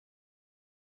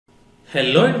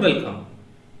Hello and welcome.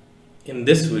 In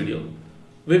this video,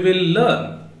 we will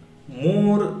learn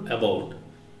more about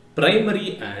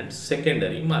primary and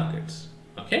secondary markets.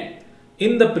 Okay.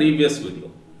 In the previous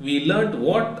video, we learned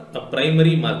what a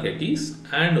primary market is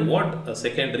and what a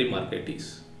secondary market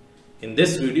is. In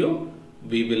this video,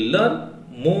 we will learn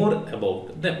more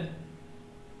about them.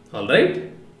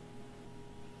 Alright.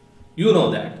 You know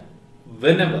that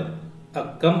whenever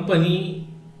a company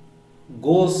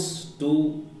goes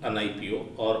to an IPO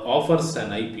or offers an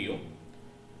IPO,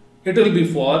 it will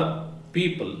be for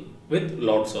people with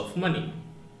lots of money.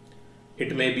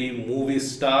 It may be movie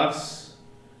stars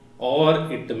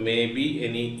or it may be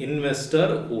any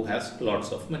investor who has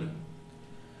lots of money.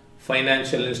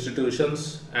 Financial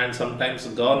institutions and sometimes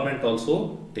government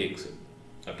also takes it.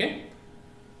 Okay.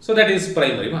 So that is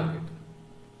primary market.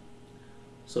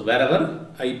 So wherever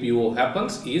IPO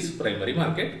happens is primary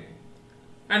market.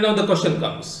 And now the question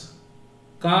comes,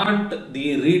 can't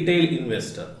the retail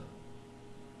investor,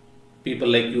 people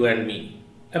like you and me,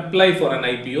 apply for an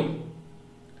IPO?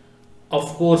 Of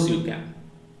course you can,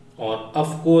 or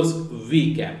of course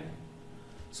we can.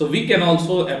 So we can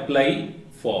also apply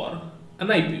for an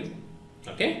IPO,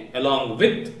 okay, along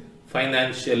with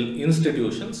financial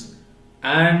institutions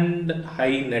and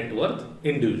high net worth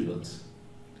individuals.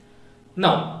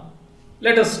 Now,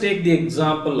 let us take the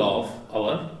example of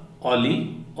our olive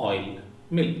oil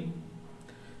mill.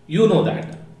 You know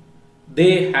that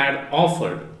they had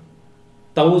offered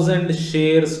 1,000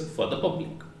 shares for the public.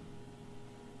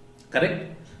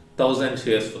 Correct? 1,000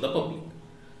 shares for the public.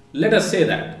 Let us say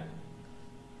that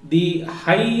the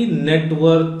high net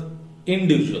worth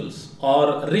individuals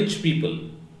or rich people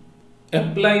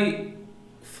apply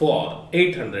for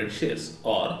 800 shares,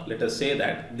 or let us say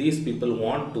that these people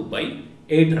want to buy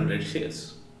 800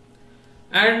 shares.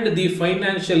 And the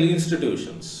financial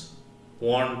institutions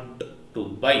want to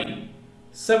buy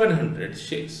 700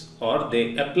 shares, or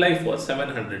they apply for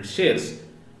 700 shares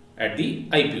at the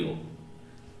IPO.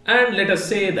 And let us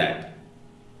say that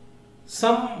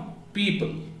some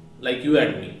people like you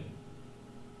and me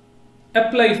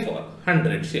apply for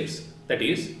 100 shares. That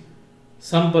is,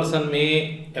 some person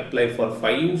may apply for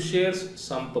 5 shares,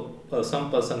 some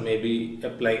person may be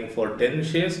applying for 10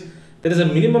 shares. There is a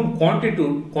minimum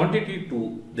quantity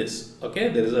to this. Okay,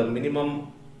 there is a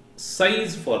minimum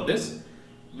size for this,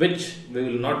 which we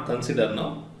will not consider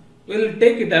now. We will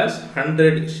take it as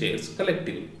 100 shares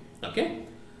collectively. Okay,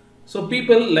 so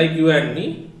people like you and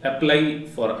me apply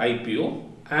for IPO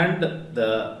and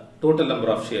the total number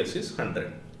of shares is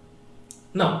 100.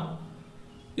 Now,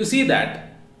 you see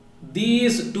that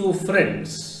these two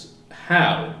friends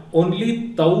have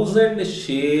only 1,000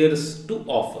 shares to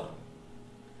offer.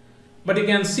 But you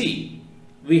can see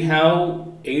we have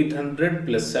 800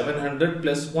 plus 700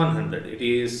 plus 100. It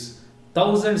is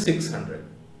 1,600.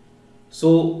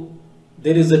 So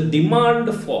there is a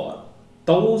demand for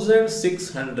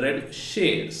 1,600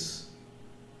 shares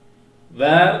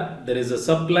where there is a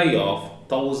supply of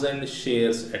 1,000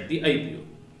 shares at the IPO.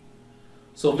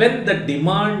 So when the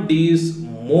demand is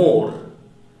more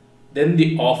than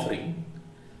the offering,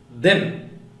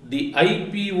 then the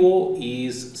IPO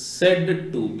is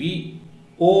said to be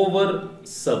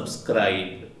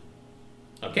oversubscribed.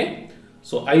 Okay,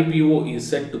 so IPO is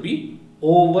said to be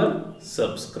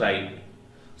oversubscribed.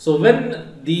 So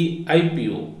when the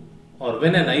IPO or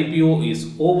when an IPO is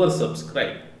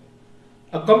oversubscribed,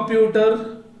 a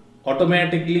computer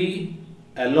automatically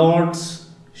allots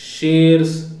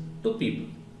shares to people.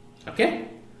 Okay,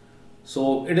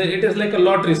 so it is like a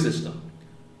lottery system.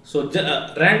 So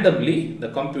randomly the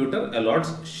computer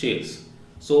allots shares.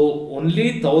 So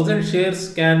only 1,000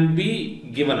 shares can be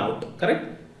given out, correct?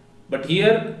 But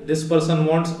here this person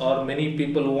wants, or many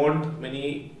people want,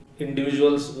 many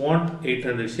individuals want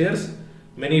 800 shares,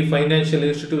 many financial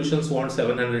institutions want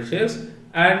 700 shares,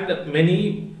 and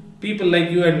many people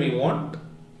like you and me want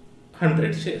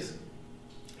 100 shares.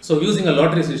 So using a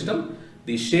lottery system,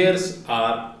 the shares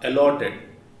are allotted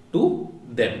to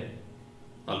them.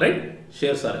 Alright,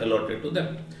 shares are allotted to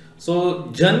them.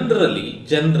 So generally,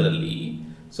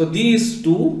 so these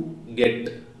two get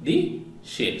the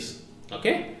shares.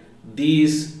 Okay,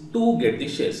 these two get the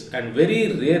shares, and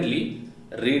very rarely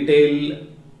retail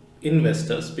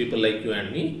investors, people like you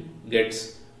and me, get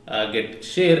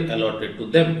share allotted to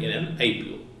them in an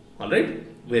IPO. Alright,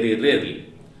 very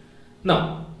rarely.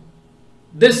 Now,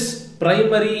 this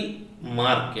primary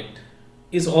market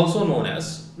is also known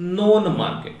as known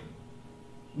market,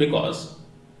 because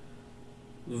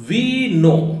we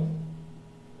know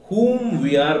whom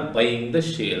we are buying the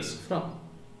shares from,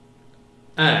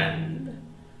 and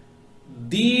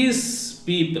these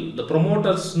people, the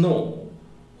promoters, know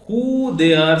who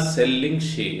they are selling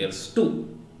shares to.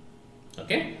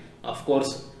 Okay, of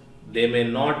course, they may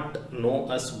not know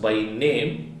us by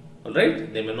name,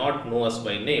 alright, they may not know us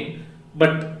by name,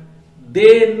 but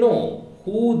they know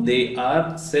who they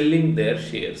are selling their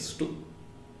shares to.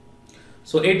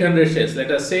 So 800 shares,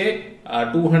 let us say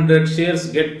 200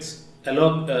 shares gets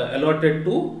allotted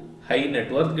to high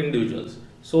net worth individuals.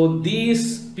 So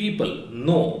these people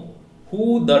know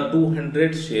who the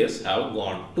 200 shares have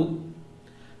gone to.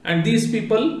 And these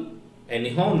people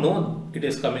anyhow know it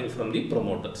is coming from the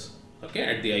promoters, okay,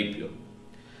 at the IPO.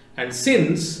 And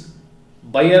since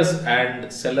buyers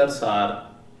and sellers are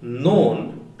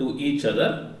known to each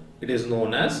other, it is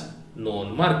known as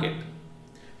known market.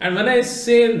 And when I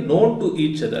say known to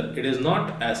each other, it is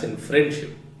not as in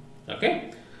friendship,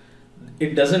 okay.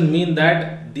 It doesn't mean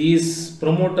that these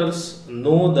promoters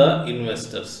know the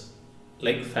investors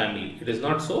like family. It is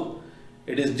not so.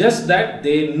 It is just that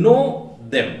they know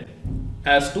them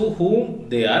as to whom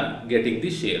they are getting the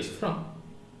shares from.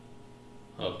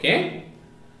 Okay.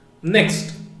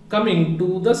 Next, coming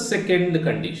to the second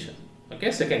condition.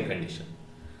 Okay, second condition.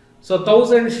 So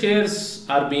 1000 shares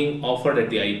are being offered at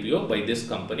the IPO by this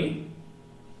company.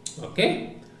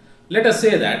 Okay. Let us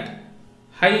say that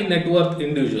high net worth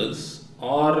individuals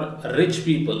or rich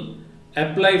people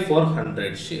apply for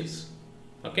 100 shares.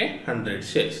 Okay, 100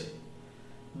 shares.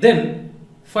 Then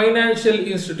financial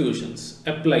institutions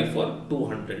apply for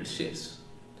 200 shares.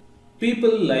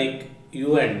 People like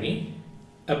you and me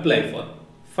apply for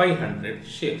 500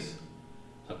 shares.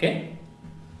 Okay.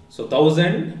 So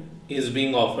 1000 is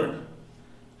being offered,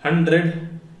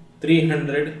 100,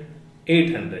 300,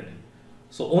 800.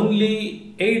 So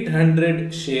only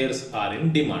 800 shares are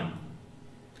in demand.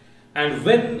 And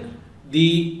when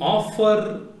the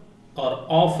offer or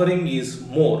offering is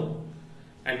more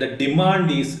and the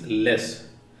demand is less,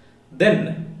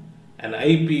 then an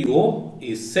IPO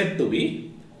is said to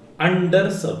be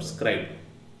undersubscribed.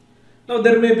 Now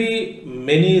there may be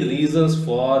many reasons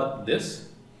for this.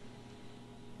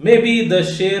 Maybe the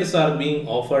shares are being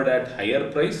offered at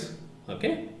higher price,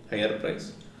 okay, higher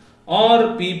price,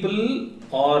 or people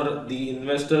or the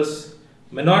investors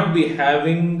may not be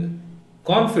having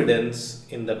confidence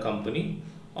in the company,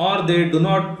 or they do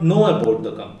not know about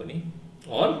the company,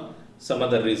 or some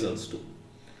other reasons too.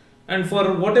 And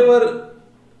for whatever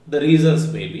the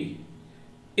reasons may be,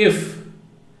 if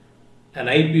an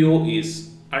IPO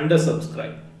is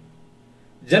undersubscribed,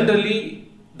 generally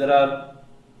there are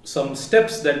some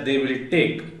steps that they will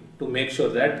take to make sure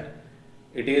that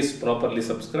it is properly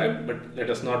subscribed, but let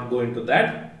us not go into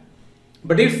that.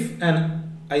 But if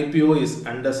an IPO is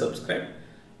undersubscribed,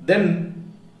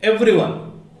 then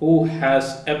everyone who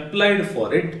has applied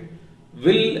for it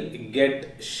will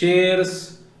get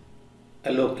shares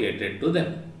allocated to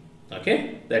them.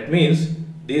 Okay, that means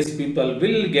these people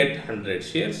will get 100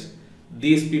 shares,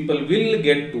 these people will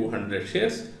get 200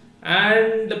 shares,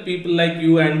 and the people like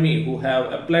you and me who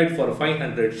have applied for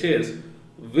 500 shares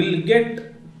will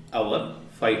get our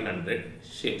 500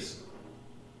 shares.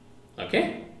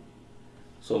 Okay.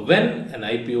 So when an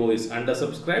IPO is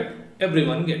undersubscribed,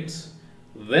 everyone gets.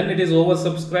 When it is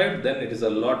oversubscribed, then it is a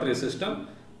lottery system,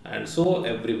 and so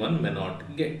everyone may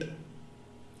not get.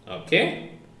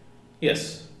 Okay.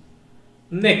 Yes.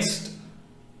 Next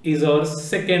is our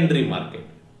secondary market.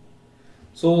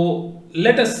 So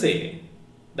let us say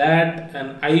that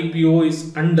an IPO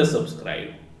is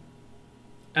undersubscribed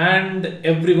and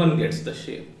everyone gets the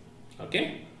share.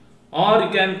 Okay. Or you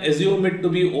can assume it to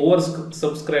be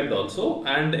oversubscribed also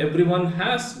and everyone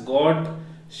has got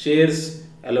shares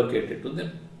allocated to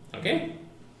them. Okay.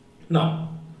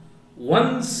 Now,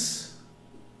 once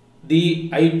the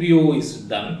IPO is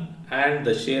done and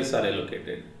the shares are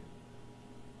allocated,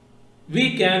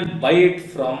 we can buy it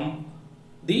from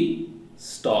the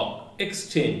stock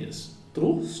exchanges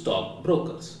through stock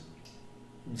brokers.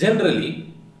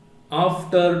 Generally,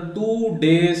 after 2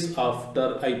 days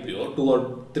after IPO, 2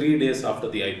 or 3 days after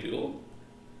the IPO,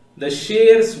 the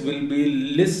shares will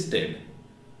be listed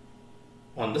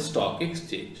on the stock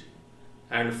exchange,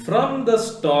 and from the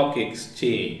stock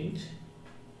exchange,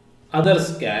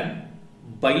 others can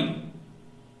buy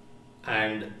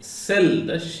and sell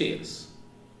the shares.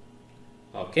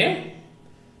 Okay.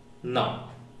 Now,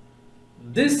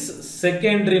 this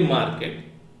secondary market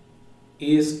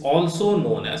is also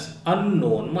known as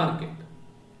unknown market,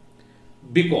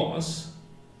 because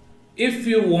if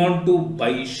you want to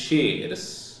buy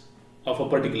shares of a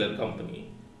particular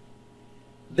company,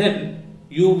 then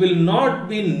you will not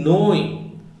be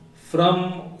knowing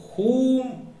from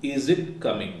whom is it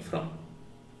coming from,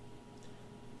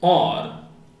 or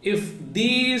if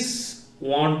these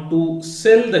want to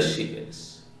sell the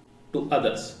shares, to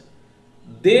others,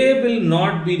 they will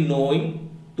not be knowing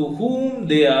to whom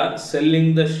they are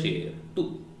selling the share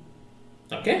to.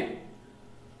 Okay.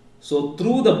 So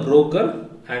through the broker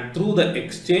and through the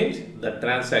exchange, the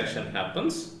transaction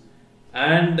happens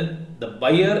and the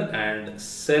buyer and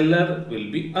seller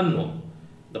will be unknown.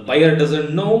 The buyer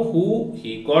doesn't know who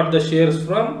he got the shares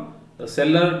from. The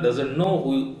seller doesn't know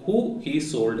who he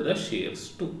sold the shares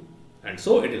to. And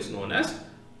so it is known as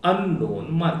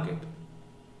unknown market.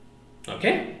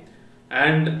 Okay.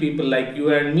 And people like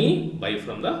you and me buy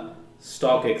from the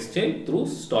stock exchange through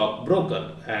stock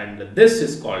broker. And this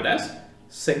is called as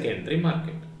secondary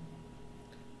market.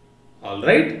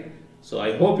 Alright. So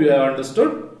I hope you have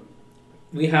understood.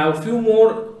 We have few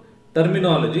more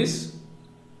terminologies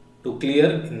to clear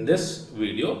in this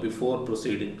video before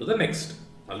proceeding to the next.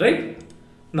 Alright.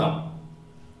 Now,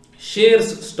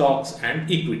 shares, stocks and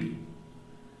equity.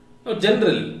 Now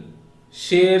generally,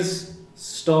 shares,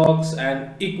 stocks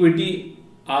and equity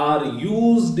are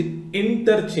used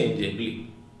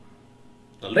interchangeably.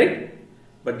 Alright.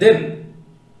 But then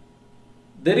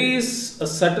there is a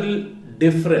subtle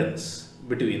difference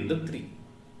between the three.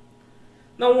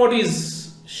 Now what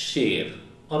is share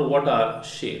or what are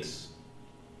shares?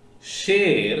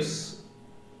 Shares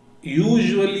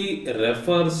usually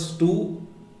refers to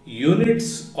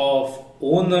units of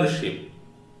ownership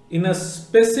in a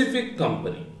specific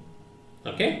company.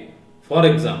 Okay. For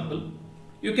example,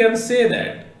 you can say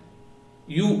that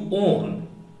you own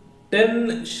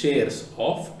 10 shares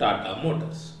of Tata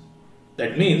Motors.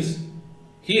 That means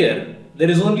here there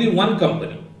is only one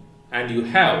company and you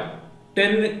have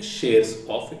 10 shares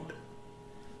of it.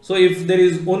 So if there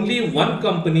is only one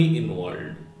company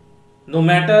involved, no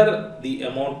matter the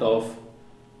amount of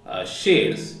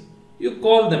shares, you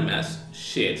call them as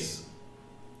shares.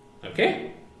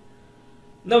 Okay.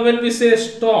 Now when we say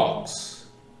stocks,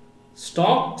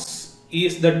 stocks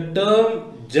is the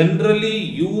term generally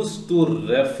used to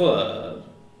refer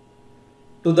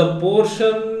to the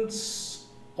portions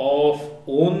of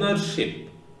ownership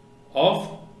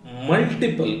of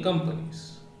multiple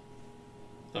companies.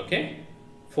 Okay.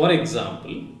 For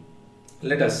example,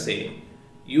 let us say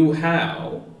you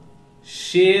have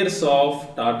shares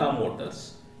of Tata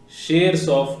Motors, shares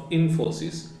of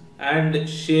Infosys and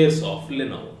shares of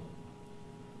Lenovo.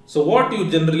 So what you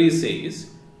generally say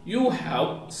is you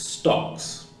have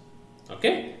stocks.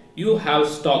 Okay. You have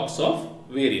stocks of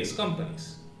various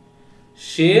companies.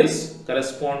 Shares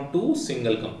correspond to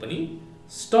single company.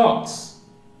 Stocks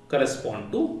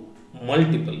correspond to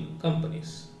multiple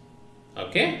companies.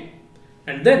 Okay.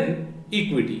 And then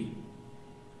equity.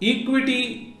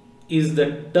 Equity is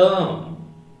the term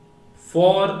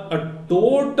for a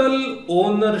total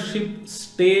ownership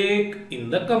stake in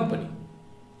the company.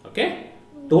 Okay.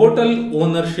 Total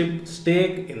ownership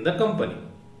stake in the company.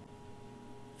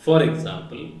 For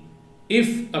example,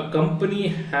 if a company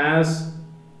has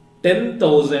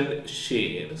 10,000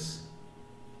 shares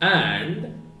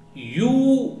and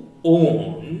you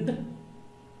owned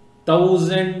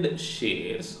 1,000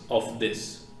 shares of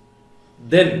this,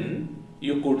 then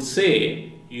you could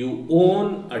say you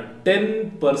own a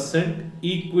 10%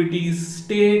 equity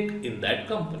stake in that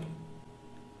company.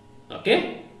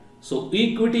 Okay. So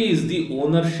equity is the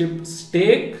ownership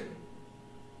stake.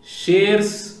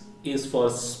 Shares is for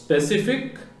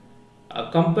specific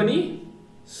company.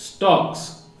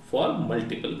 Stocks for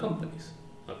multiple companies.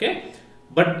 Okay.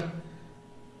 But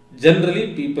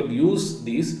generally people use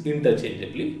these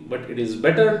interchangeably, but it is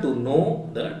better to know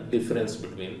the difference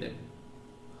between them.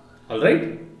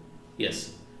 Alright.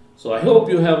 Yes. So I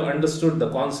hope you have understood the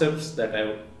concepts that I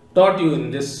have taught you in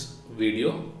this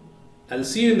video. I'll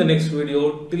see you in the next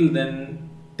video. Till then,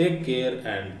 take care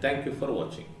and thank you for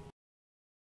watching.